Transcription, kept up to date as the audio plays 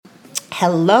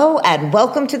Hello and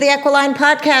welcome to the Equiline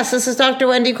Podcast. This is Dr.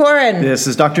 Wendy Corin. This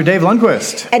is Dr. Dave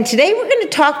Lundquist. And today we're going to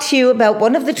talk to you about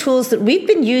one of the tools that we've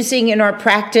been using in our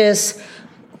practice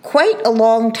quite a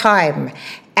long time.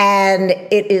 And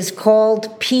it is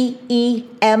called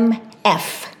PEMF.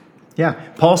 Yeah,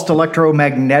 pulsed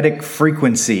electromagnetic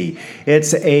frequency.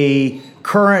 It's a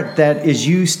current that is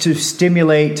used to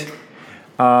stimulate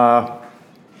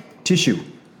tissue,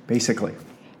 basically.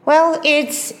 Well,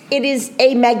 it is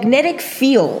a magnetic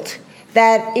field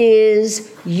that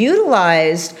is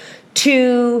utilized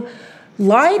to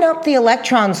line up the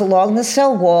electrons along the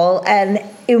cell wall and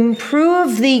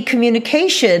improve the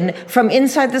communication from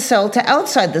inside the cell to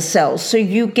outside the cell. So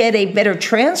you get a better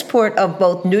transport of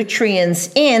both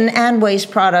nutrients in and waste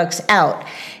products out.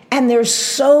 And there's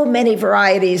so many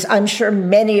varieties. I'm sure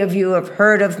many of you have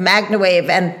heard of MagnaWave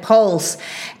and Pulse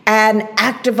and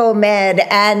Activomed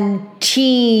and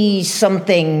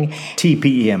T-something.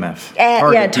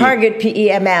 TPEMF. Target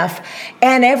PEMF.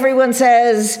 And everyone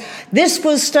says, this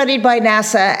was studied by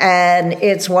NASA and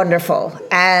it's wonderful.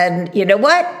 And you know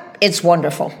what? It's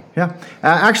wonderful. Yeah.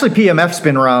 Actually, PEMF's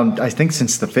been around, I think,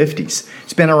 since the 50s.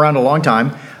 It's been around a long time.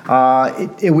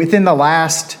 Within the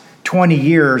last 20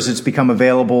 years, it's become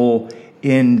available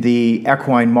in the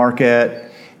equine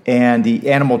market and the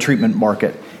animal treatment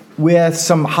market with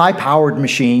some high-powered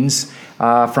machines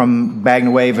from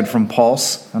MagnaWave and from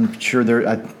Pulse. I'm sure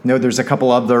I know there's a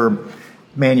couple other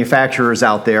manufacturers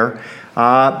out there,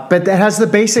 but that has the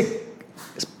basic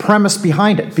premise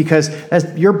behind it, because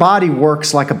your body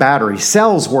works like a battery.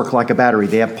 Cells work like a battery.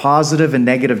 They have positive and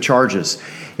negative charges.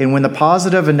 And when the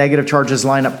positive and negative charges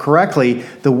line up correctly,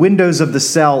 the windows of the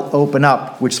cell open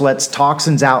up, which lets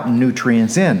toxins out and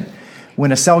nutrients in.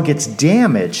 When a cell gets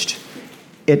damaged,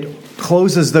 it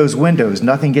closes those windows.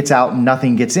 Nothing gets out and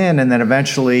nothing gets in, and then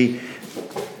eventually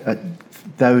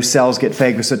those cells get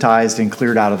phagocytized and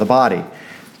cleared out of the body.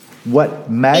 What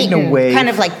MagnaWave... Kind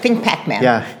of like Think Pac-Man.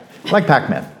 Yeah, like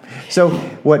Pac-Man. So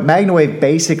what MagnaWave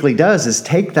basically does is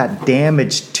take that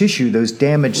damaged tissue, those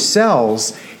damaged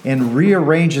cells, and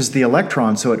rearranges the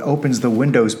electrons so it opens the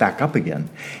windows back up again.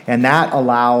 And that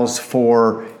allows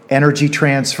for energy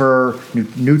transfer,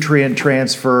 nutrient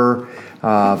transfer,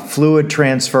 fluid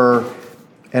transfer,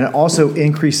 and it also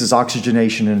increases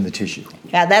oxygenation in the tissue.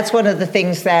 Yeah, that's one of the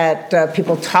things that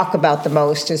people talk about the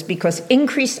most, is because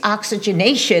increased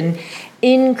oxygenation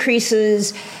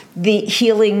increases the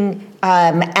healing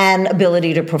and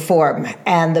ability to perform.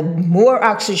 And the more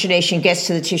oxygenation gets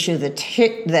to the tissue,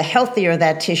 the healthier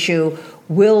that tissue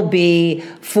will be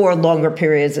for longer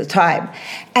periods of time.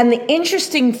 And the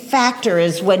interesting factor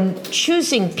is when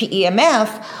choosing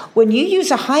PEMF, when you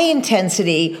use a high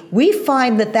intensity, we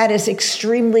find that is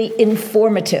extremely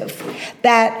informative,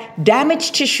 that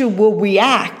damaged tissue will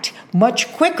react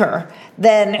much quicker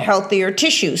than healthier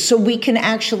tissue. So we can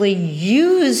actually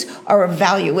use our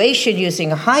evaluation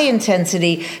using a high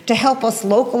intensity to help us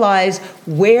localize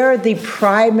where the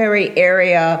primary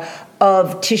area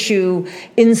of tissue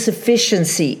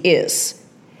insufficiency is.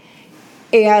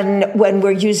 And when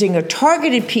we're using a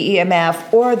targeted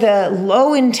PEMF or the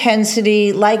low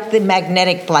intensity, like the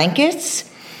magnetic blankets,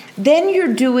 then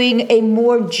you're doing a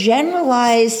more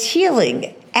generalized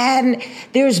healing. And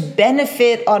there's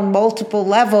benefit on multiple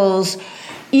levels,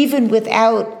 even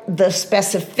without the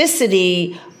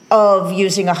specificity of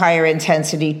using a higher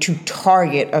intensity to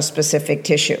target a specific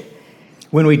tissue.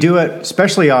 When we do it,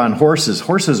 especially on horses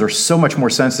are so much more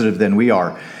sensitive than we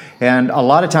are. And a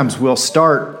lot of times we'll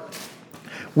start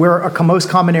where a most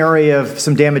common area of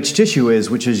some damaged tissue is,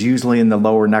 which is usually in the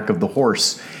lower neck of the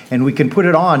horse. And we can put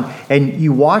it on, and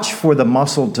you watch for the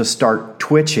muscle to start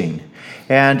twitching.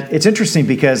 And it's interesting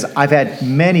because I've had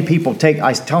many people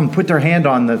I tell them, put their hand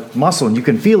on the muscle, and you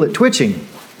can feel it twitching.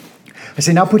 I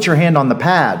say, now put your hand on the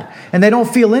pad. And they don't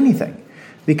feel anything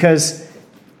because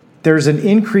there's an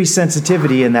increased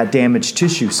sensitivity in that damaged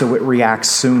tissue, so it reacts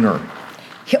sooner.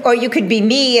 Or you could be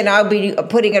me and I'll be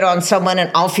putting it on someone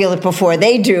and I'll feel it before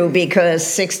they do, because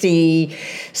 60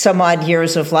 some odd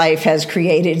years of life has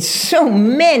created so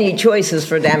many choices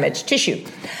for damaged tissue.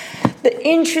 The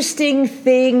interesting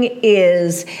thing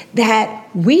is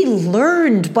that we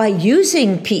learned by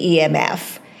using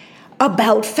PEMF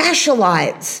about fascial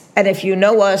lines. And if you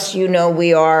know us, you know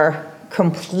we are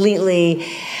completely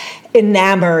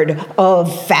enamored of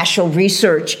fascial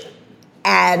research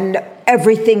and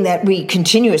everything that we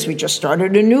continuously. We just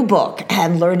started a new book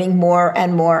and learning more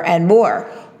and more and more.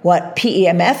 What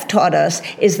PEMF taught us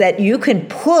is that you can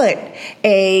put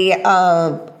a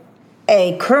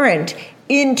current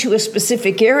into a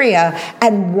specific area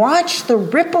and watch the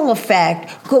ripple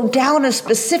effect go down a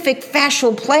specific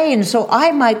fascial plane. So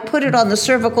I might put it on the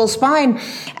cervical spine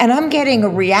and I'm getting a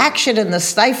reaction in the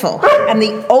stifle. And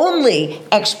the only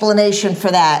explanation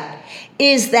for that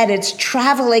is that it's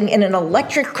traveling in an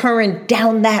electric current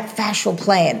down that fascial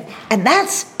plane. And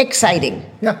that's exciting.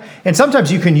 Yeah, and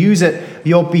sometimes you can use it,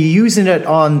 you'll be using it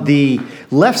on the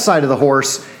left side of the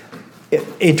horse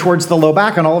towards the low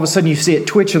back, and all of a sudden you see it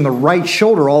twitch in the right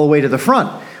shoulder all the way to the front.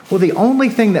 Well, the only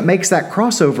thing that makes that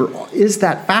crossover is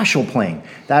that fascial plane.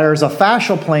 That is a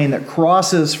fascial plane that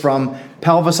crosses from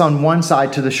pelvis on one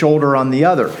side to the shoulder on the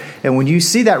other. And when you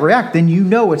see that react, then you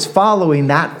know it's following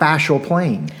that fascial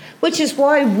plane. Which is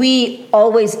why we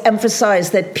always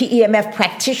emphasize that PEMF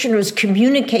practitioners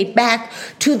communicate back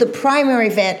to the primary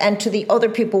vet and to the other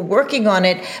people working on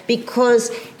it,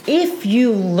 because if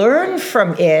you learn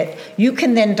from it, you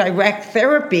can then direct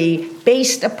therapy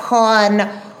based upon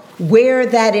where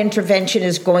that intervention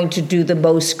is going to do the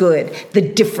most good, the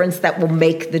difference that will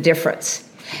make the difference.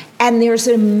 And there's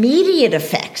immediate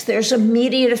effects. There's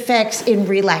immediate effects in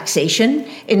relaxation,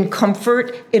 in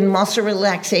comfort, in muscle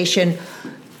relaxation,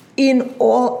 in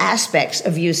all aspects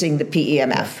of using the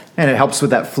PEMF. And it helps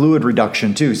with that fluid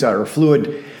reduction too, or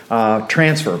fluid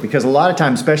transfer, because a lot of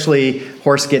times, especially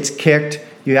horse gets kicked,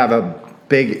 you have a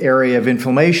big area of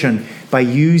inflammation. By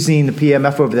using the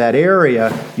PEMF over that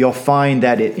area, you'll find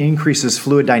that it increases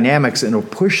fluid dynamics and it'll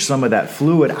push some of that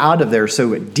fluid out of there,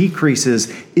 so it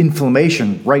decreases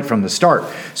inflammation right from the start.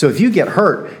 So if you get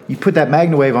hurt, you put that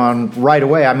MagnaWave on right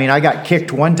away. I mean, I got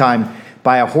kicked one time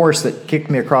by a horse that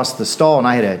kicked me across the stall, and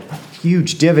I had a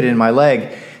huge divot in my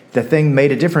leg. The thing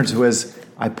made a difference was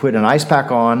I put an ice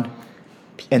pack on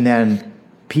and then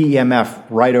PEMF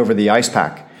right over the ice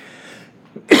pack.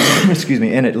 Excuse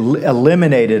me, and it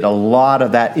eliminated a lot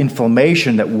of that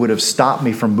inflammation that would have stopped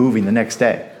me from moving the next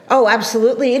day. Oh,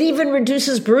 absolutely. It even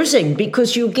reduces bruising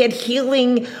because you get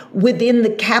healing within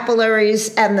the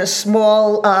capillaries and the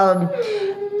small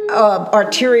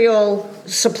arterial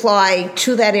supply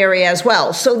to that area as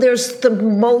well. So there's the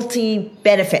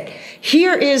multi-benefit.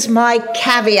 Here is my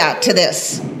caveat to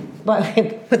this.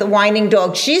 With a whining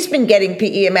dog, she's been getting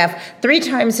PEMF 3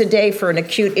 times a day for an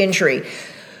acute injury.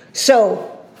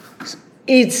 So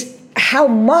it's how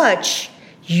much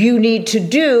you need to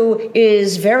do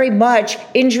is very much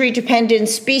injury dependent,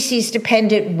 species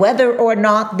dependent, whether or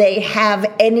not they have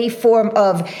any form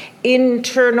of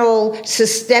internal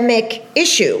systemic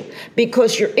issue,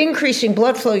 because you're increasing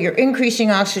blood flow, you're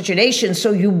increasing oxygenation,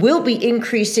 so you will be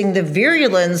increasing the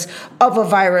virulence of a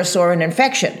virus or an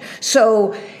infection.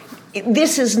 So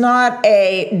this is not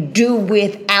a do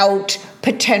without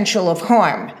potential of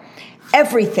harm.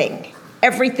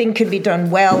 Everything could be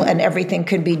done well and everything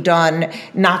could be done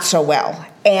not so well.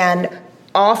 And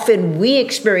often we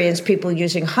experience people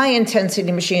using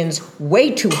high-intensity machines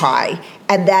way too high,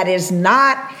 and that is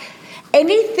not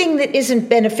anything that isn't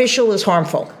beneficial is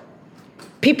harmful.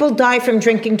 People die from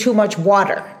drinking too much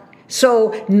water.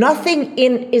 So nothing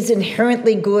is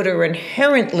inherently good or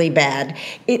inherently bad.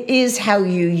 It is how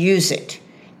you use it.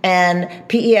 And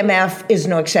PEMF is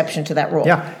no exception to that rule.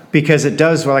 Yeah, because it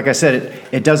does, well, like I said,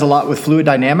 it does a lot with fluid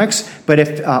dynamics. But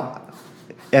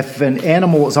if an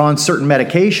animal is on certain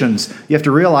medications, you have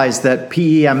to realize that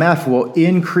PEMF will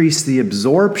increase the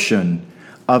absorption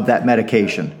of that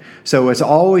medication. So it's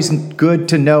always good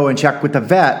to know and check with the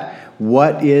vet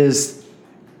what is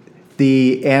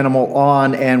the animal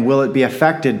on and will it be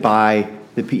affected by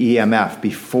the PEMF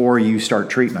before you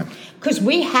start treatment. Because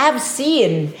we have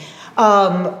seen,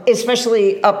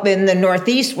 especially up in the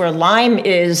Northeast where Lyme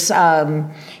is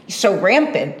so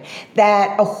rampant,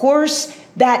 that a horse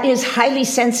that is highly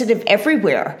sensitive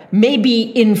everywhere may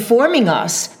be informing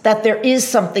us that there is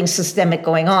something systemic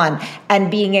going on,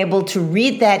 and being able to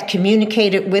read that,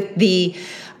 communicate it with the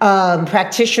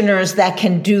practitioners that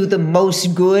can do the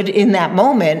most good in that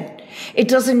moment. It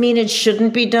doesn't mean it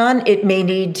shouldn't be done. It may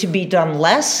need to be done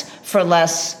less, for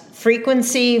less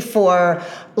frequency, for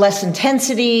less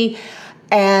intensity,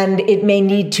 and it may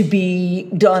need to be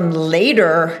done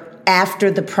later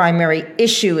after the primary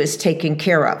issue is taken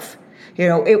care of. You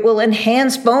know, it will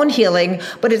enhance bone healing,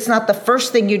 but it's not the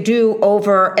first thing you do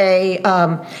over a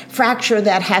fracture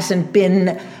that hasn't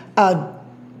been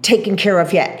taken care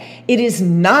of yet. It is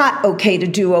not okay to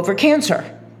do over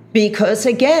cancer. Because,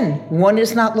 again, one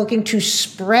is not looking to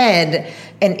spread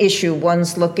an issue.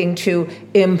 One's looking to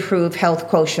improve health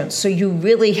quotients. So you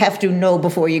really have to know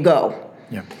before you go.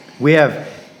 Yeah, we have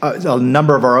a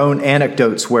number of our own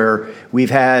anecdotes where we've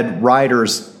had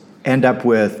riders end up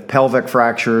with pelvic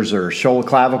fractures or shoulder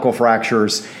clavicle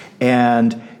fractures,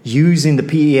 and using the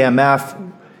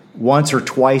PEMF once or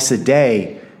twice a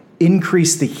day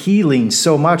increased the healing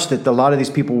so much that a lot of these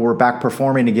people were back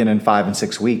performing again in 5 and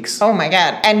 6 weeks. Oh my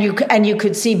God! And you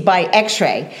could see by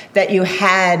X-ray that you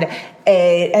had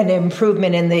an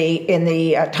improvement in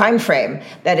the time frame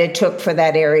that it took for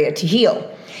that area to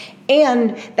heal,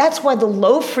 and that's why the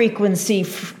low frequency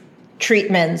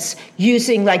treatments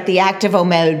using like the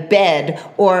Active-O-Med bed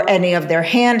or any of their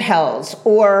handhelds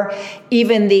or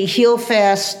even the Heal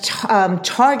Fast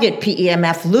Target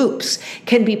PEMF loops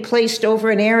can be placed over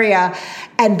an area,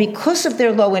 and because of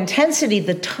their low intensity,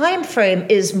 the time frame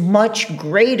is much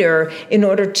greater in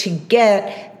order to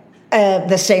get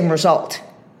the same result.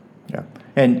 Yeah,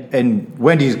 and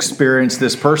Wendy's experienced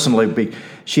this personally.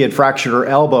 She had fractured her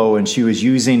elbow and she was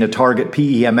using a Target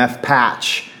PEMF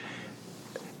patch.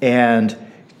 And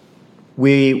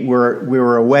we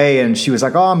were away, and she was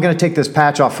like, "Oh, I'm going to take this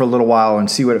patch off for a little while and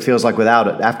see what it feels like without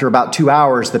it." After about 2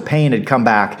 hours, the pain had come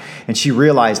back, and she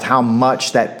realized how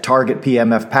much that Target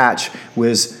PMF patch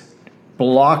was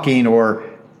blocking or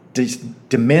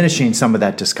diminishing some of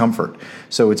that discomfort.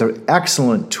 So it's an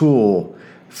excellent tool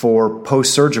for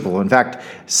post-surgical. In fact,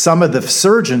 some of the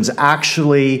surgeons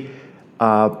actually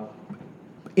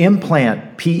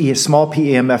implant small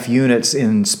PEMF units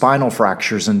in spinal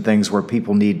fractures and things where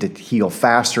people need to heal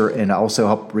faster and also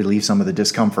help relieve some of the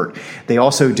discomfort. They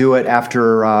also do it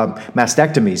after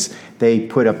mastectomies. They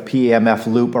put a PEMF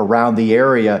loop around the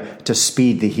area to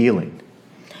speed the healing.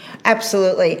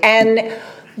 Absolutely. And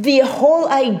the whole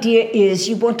idea is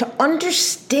you want to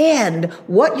understand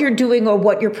what you're doing or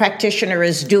what your practitioner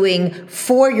is doing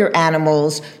for your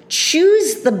animals.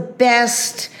 Choose the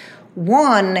best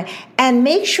one and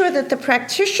make sure that the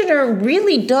practitioner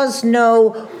really does know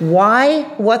why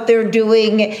what they're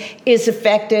doing is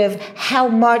effective, how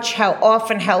much, how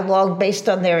often, how long, based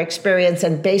on their experience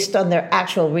and based on their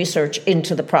actual research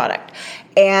into the product.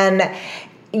 And,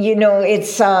 you know,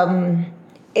 it's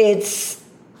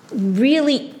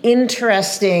really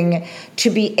interesting to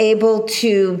be able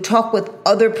to talk with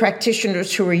other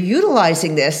practitioners who are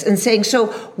utilizing this and saying, so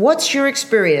what's your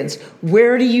experience?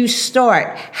 Where do you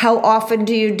start? How often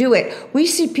do you do it? We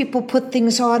see people put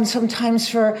things on sometimes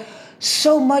for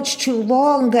so much too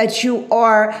long that you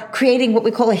are creating what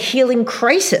we call a healing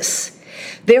crisis.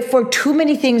 Therefore, too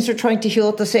many things are trying to heal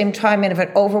at the same time, and if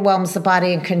it overwhelms the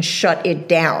body, and can shut it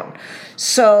down.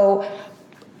 So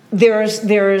there's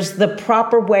the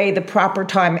proper way, the proper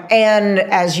time, and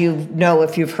as you know,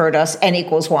 if you've heard us, N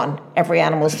equals 1. Every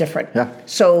animal is different. Yeah.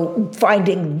 So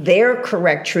finding their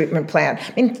correct treatment plan.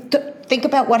 I mean, think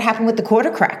about what happened with the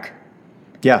quarter crack.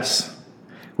 Yes.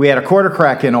 We had a quarter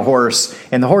crack in a horse,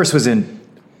 and the horse was in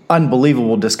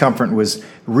unbelievable discomfort and was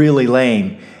really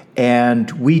lame.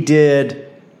 And we did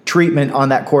treatment on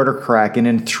that quarter crack, and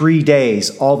in 3 days,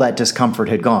 all that discomfort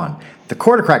had gone. The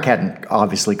quarter crack hadn't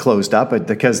obviously closed up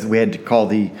because we had to call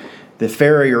the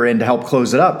farrier in to help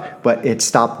close it up, but it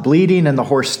stopped bleeding and the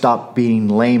horse stopped being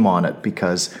lame on it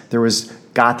because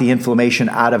got the inflammation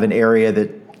out of an area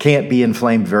that can't be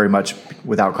inflamed very much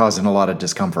without causing a lot of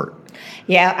discomfort.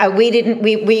 Yeah,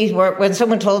 we were, when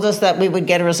someone told us that we would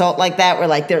get a result like that, we're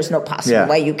like, there's no possible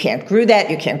way. You can't grow that.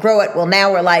 You can't grow it. Well,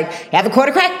 now we're like, you have a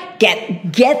quarter crack?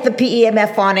 Get the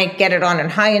PEMF on it, get it on in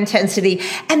high intensity.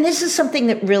 And this is something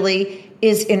that really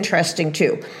is interesting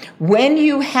too. When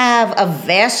you have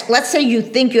let's say you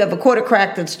think you have a quarter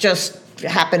crack that's just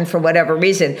happened for whatever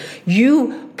reason,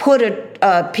 you put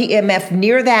a PEMF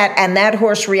near that and that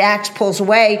horse reacts, pulls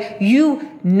away, you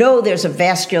know there's a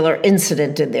vascular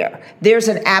incident in there. There's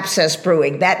an abscess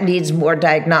brewing. That needs more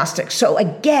diagnostics. So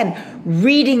again,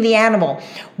 reading the animal.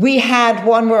 We had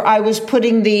one where I was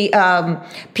putting the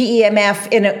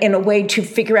PEMF in a way to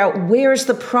figure out where's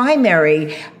the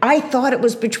primary. I thought it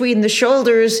was between the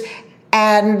shoulders,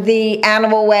 and the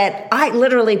animal I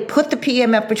literally put the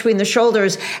PEMF between the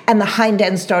shoulders and the hind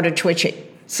end started twitching.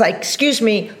 It's like, excuse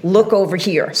me, look over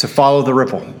here. So follow the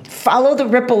ripple. Follow the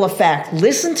ripple effect.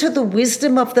 Listen to the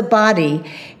wisdom of the body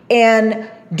and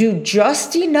do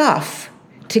just enough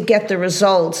to get the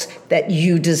results that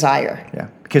you desire. Yeah,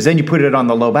 because then you put it on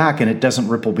the low back and it doesn't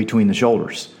ripple between the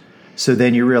shoulders. So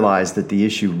then you realize that the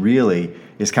issue really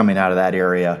is coming out of that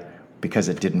area because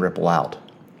it didn't ripple out.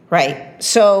 Right.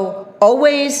 So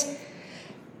always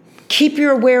keep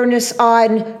your awareness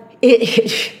on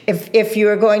it. If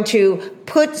you're going to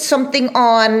put something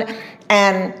on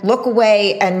and look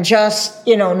away and just,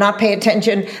 not pay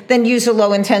attention, then use a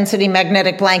low intensity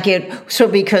magnetic blanket. So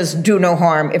because do no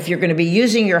harm. If you're going to be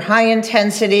using your high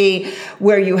intensity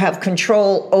where you have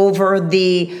control over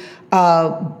the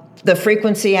the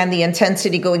frequency and the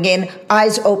intensity going in,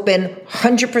 eyes open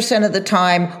 100% of the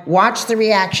time, watch the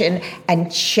reaction,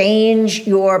 and change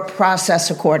your process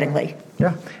accordingly.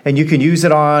 Yeah, and you can use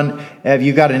it on, if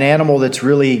you've got an animal that's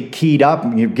really keyed up,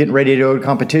 and you're getting ready to go to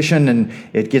competition and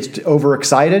it gets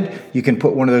overexcited, you can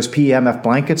put one of those PEMF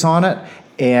blankets on it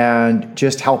and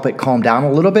just help it calm down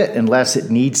a little bit unless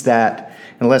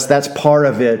that's part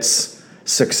of its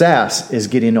success is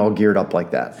getting all geared up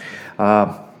like that.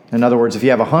 In other words, if you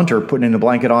have a hunter, putting a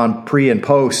blanket on pre and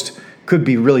post could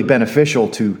be really beneficial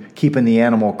to keeping the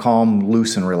animal calm,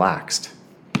 loose, and relaxed.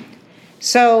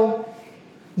 So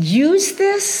use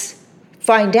this,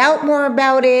 find out more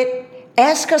about it,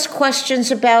 ask us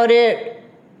questions about it.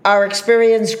 Our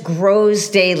experience grows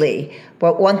daily.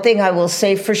 But one thing I will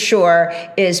say for sure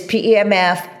is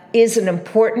PEMF is an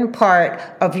important part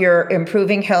of your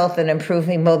improving health and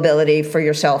improving mobility for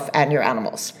yourself and your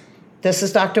animals. This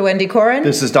is Dr. Wendy Corin.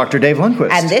 This is Dr. Dave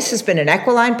Lundquist. And this has been an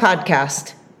Equiline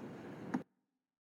podcast.